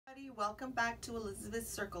everybody, welcome back to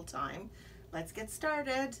Elizabeth's Circle Time. Let's get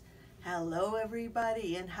started. Hello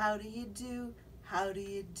everybody, and how do you do? How do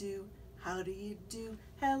you do? How do you do?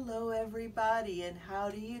 Hello everybody, and how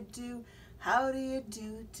do you do? How do you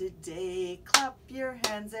do today? Clap your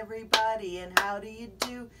hands everybody, and how do you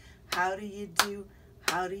do? How do you do?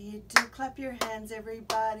 How do you do? Clap your hands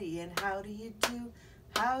everybody, and how do you do?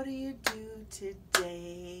 How do you do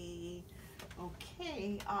today?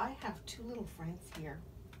 Okay, I have two little friends here.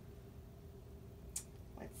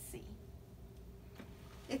 Let's see.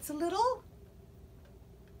 It's a little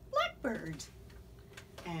blackbird.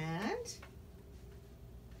 And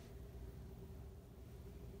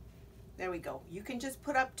there we go. You can just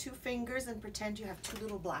put up two fingers and pretend you have two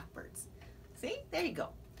little blackbirds. See? There you go.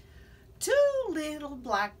 Two little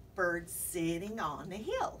blackbirds sitting on a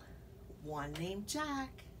hill. One named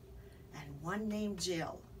Jack and one named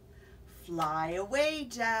Jill. Fly away,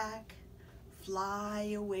 Jack.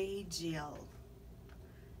 Fly away, Jill.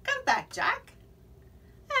 Come back, Jack.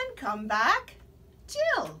 And come back,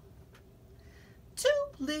 Jill. Two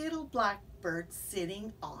little blackbirds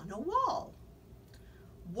sitting on a wall.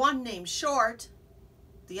 One named Short,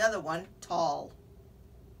 the other one Tall.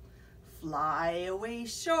 Fly away,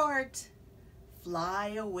 Short.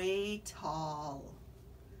 Fly away, Tall.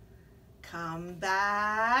 Come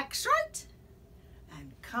back, Short.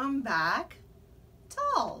 And come back,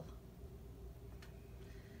 Tall.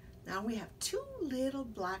 Now we have two little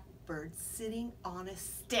blackbirds sitting on a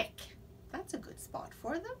stick. That's a good spot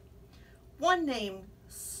for them. One named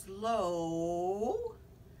Slow,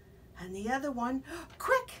 and the other one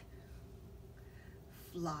Quick.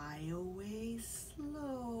 Fly away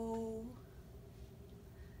slow,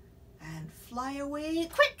 and fly away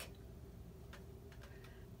quick.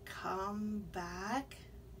 Come back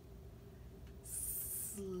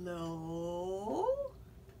slow,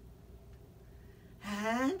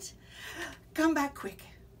 and come back quick.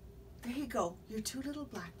 There you go, your two little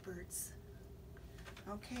blackbirds.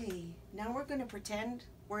 Okay, now we're going to pretend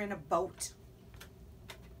we're in a boat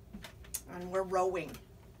and we're rowing.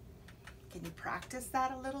 Can you practice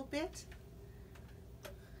that a little bit?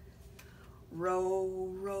 Row,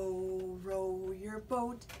 row, row your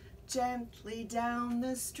boat gently down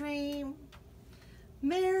the stream.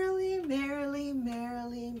 Merrily, merrily,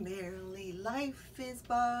 merrily, merrily, life is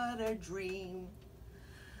but a dream.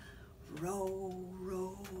 Row,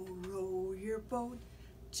 row, row your boat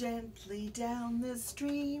gently down the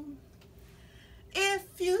stream.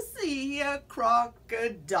 If you see a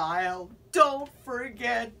crocodile, don't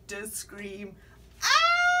forget to scream.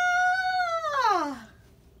 Ah!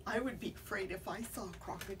 I would be afraid if I saw a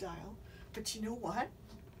crocodile, but you know what?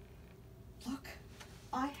 Look,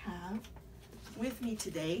 I have with me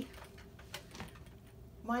today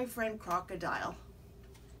my friend Crocodile.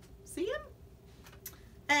 See him?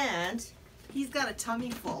 And he's got a tummy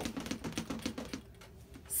full.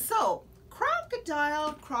 So,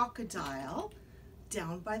 crocodile, crocodile,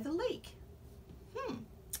 down by the lake.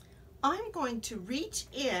 I'm going to reach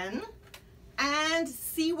in and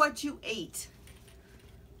see what you ate.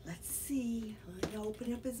 Let's see. Let me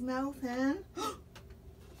open up his mouth and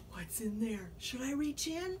what's in there? Should I reach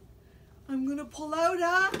in? I'm gonna pull out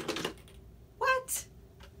a what?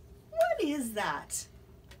 What is that?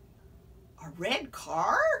 A red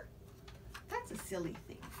car? That's a silly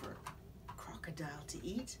thing for a crocodile to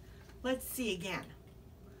eat. Let's see again.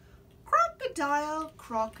 Crocodile,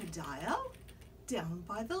 crocodile, down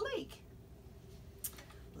by the lake.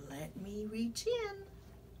 Let me reach in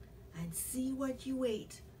and see what you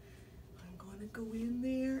ate. I'm going to go in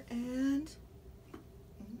there and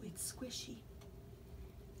it's squishy.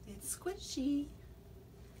 It's squishy.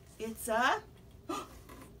 It's a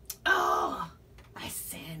a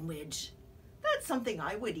sandwich. That's something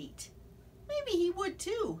I would eat. Maybe he would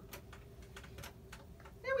too.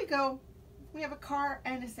 There we go. We have a car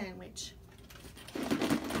and a sandwich.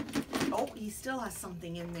 Oh, he still has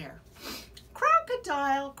something in there.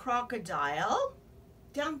 Crocodile, crocodile,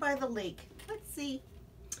 down by the lake. Let's see.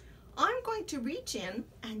 I'm going to reach in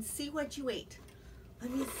and see what you ate.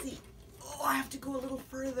 Let me see. Oh, I have to go a little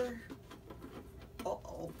further.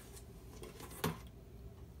 Uh-oh.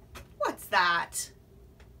 What's that?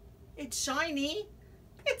 It's shiny.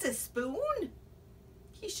 It's a spoon.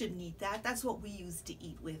 You shouldn't eat that. That's what we used to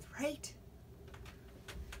eat with, right?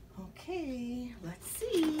 Okay, let's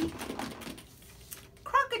see.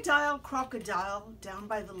 Crocodile, crocodile, down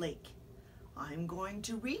by the lake. I'm going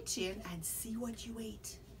to reach in and see what you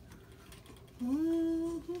ate.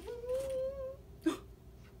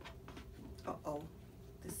 Uh-oh,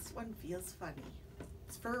 this one feels funny.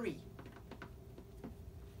 It's furry.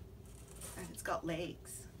 And it's got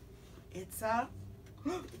legs. It's a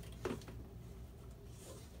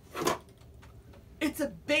it's a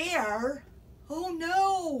bear. Oh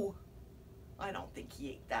no. I don't think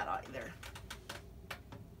he ate that either.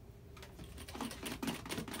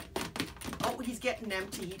 Oh, he's getting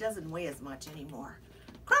empty. He doesn't weigh as much anymore.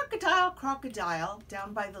 Crocodile, crocodile,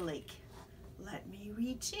 down by the lake. Let me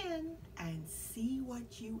reach in and see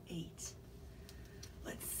what you ate.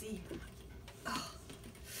 Let's see. Oh,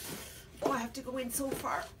 I have to go in so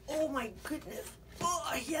far. Oh my goodness.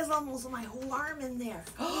 Oh, he has almost my whole arm in there.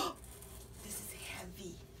 Oh, this is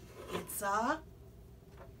heavy. It's a...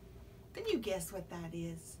 Can you guess what that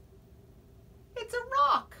is? It's a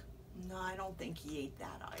rock. No, I don't think he ate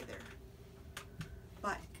that either.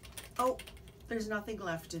 But, oh, there's nothing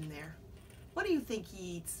left in there. What do you think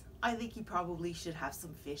he eats? I think he probably should have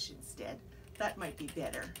some fish instead. That might be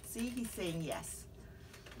better. See, he's saying yes.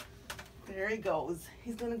 There he goes.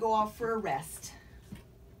 He's going to go off for a rest.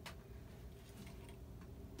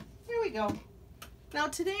 Here we go. Now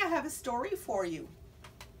today I have a story for you.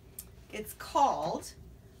 It's called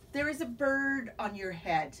There is a Bird on Your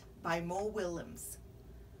Head by Willems.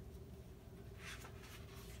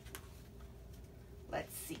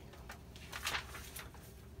 Let's see.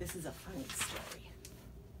 This is a funny story.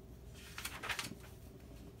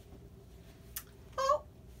 Oh,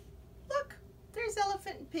 look, there's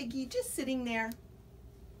Elephant and Piggy just sitting there.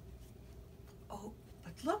 Oh,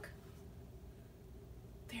 but look,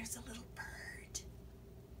 there's a little bird.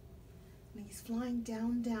 And he's flying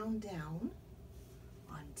down, down, down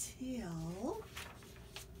until,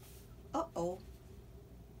 uh-oh,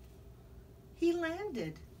 he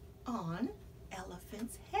landed on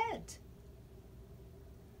Elephant's head.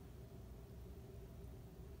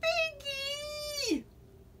 Piggy!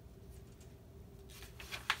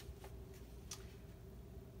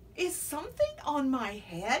 Is something on my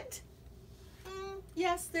head?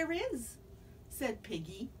 Yes, there is, said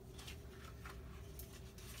Piggy.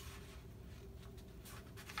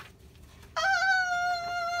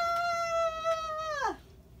 Ah!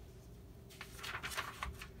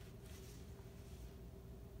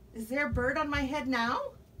 Is there a bird on my head now?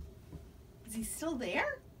 Is he still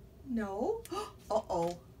there? No.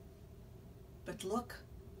 Uh-oh. But look,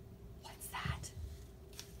 what's that?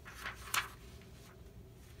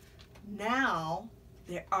 Now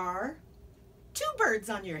there are 2 birds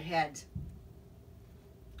on your head.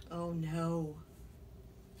 Oh no.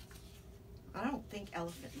 I don't think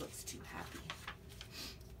Elephant looks too happy.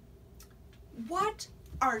 What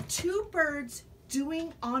are 2 birds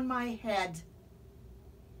doing on my head?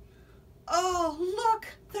 Oh, look,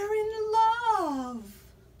 they're in love.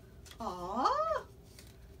 Aw,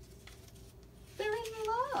 they're in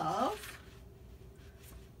love.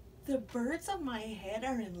 The birds on my head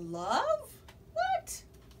are in love? What?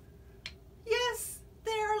 Yes,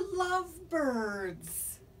 they're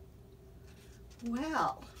lovebirds.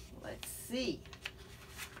 Well, let's see.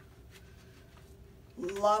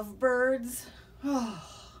 Lovebirds. Oh.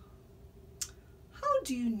 How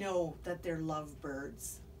do you know that they're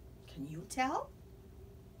lovebirds? Can you tell?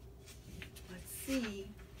 Let's see.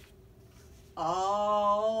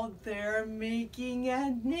 Oh, they're making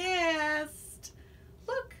a nest.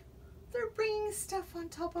 Look, they're bringing stuff on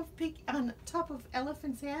top of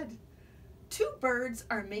Elephant's head. 2 birds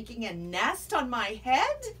are making a nest on my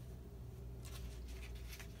head?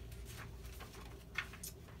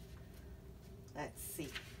 Let's see.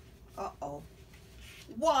 Uh-oh.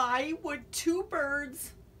 Why would 2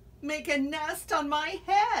 birds make a nest on my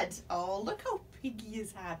head? Oh, look how Piggy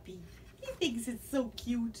is happy. He thinks it's so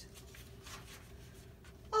cute.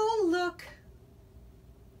 Oh, look.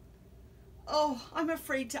 Oh, I'm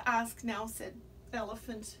afraid to ask now, said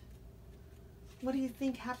Elephant. What do you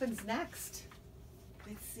think happens next?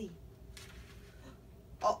 Let's see.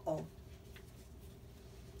 Uh-oh.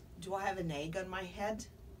 Do I have an egg on my head?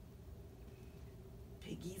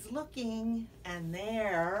 Piggy's looking, and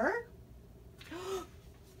there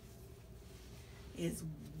is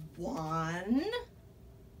 1,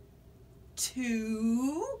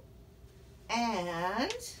 2,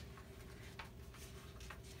 and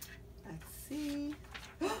let's see,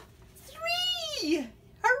 3!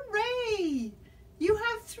 Hooray! You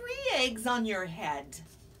have 3 eggs on your head.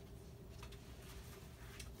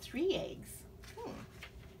 3 eggs?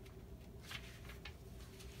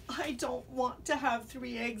 I don't want to have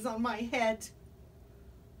 3 eggs on my head.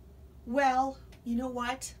 Well, you know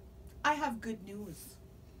what? I have good news.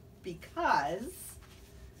 Because,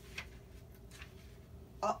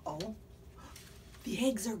 uh-oh, the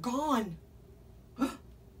eggs are gone. They're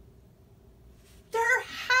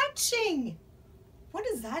hatching. What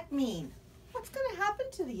does that mean? What's going to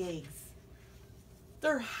happen to the eggs?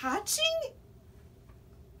 They're hatching?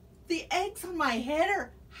 The eggs on my head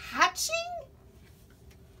are hatching?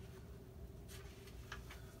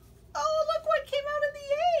 came out of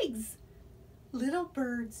the eggs. Little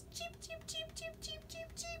birds, cheep, cheep, cheep, cheep, cheep,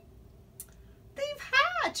 cheep, cheep. They've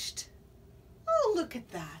hatched. Oh, look at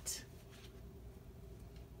that.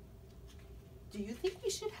 Do you think we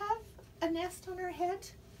should have a nest on our head?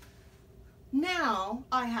 Now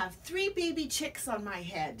I have 3 baby chicks on my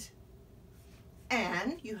head.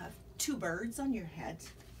 And you have 2 birds on your head.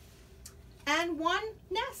 And 1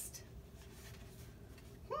 nest.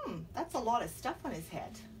 That's a lot of stuff on his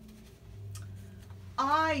head.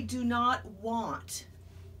 I do not want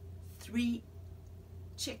 3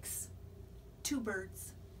 chicks, 2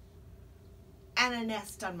 birds, and a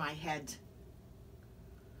nest on my head.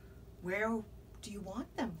 Where do you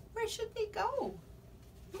want them? Where should they go?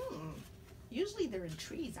 Usually they're in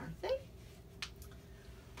trees, aren't they?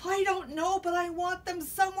 I don't know, but I want them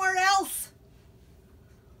somewhere else.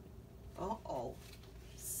 Uh-oh.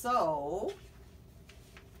 So,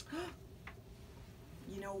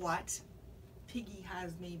 you know what? Piggy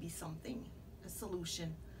has maybe something, a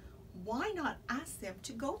solution. Why not ask them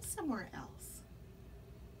to go somewhere else?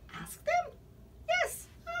 Ask them? Yes,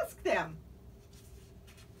 ask them.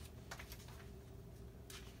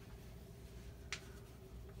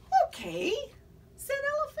 Okay, said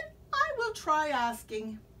Elephant. I will try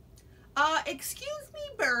asking. Excuse me,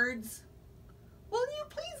 birds. Will you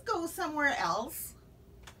please go somewhere else?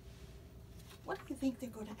 What do you think they're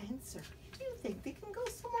going to answer? Do you think they can go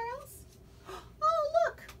somewhere else? Oh,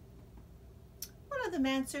 look. One of them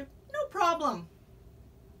answered, no problem.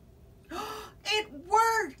 It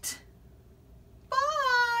worked.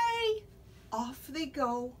 Bye. Off they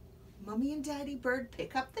go. Mommy and Daddy Bird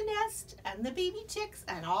pick up the nest and the baby chicks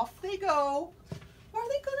and off they go. Where are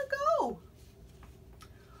they going to go?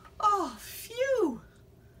 Oh, phew.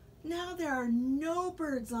 Now there are no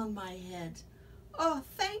birds on my head. Oh,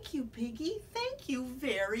 thank you, Piggy. Thank you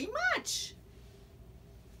very much.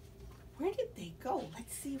 Where did they go?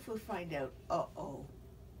 Let's see if we'll find out. Uh-oh.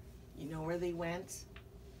 You know where they went?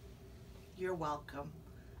 You're welcome.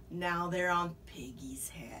 Now they're on Piggy's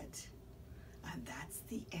head. And that's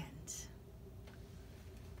the end.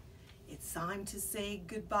 It's time to say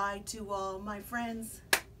goodbye to all my friends.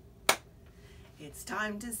 It's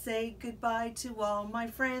time to say goodbye to all my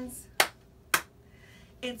friends.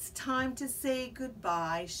 It's time to say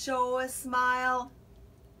goodbye. Show a smile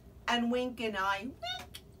and wink an eye.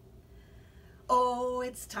 Wink. Oh,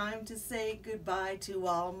 it's time to say goodbye to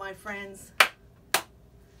all my friends.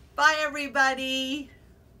 Bye, everybody.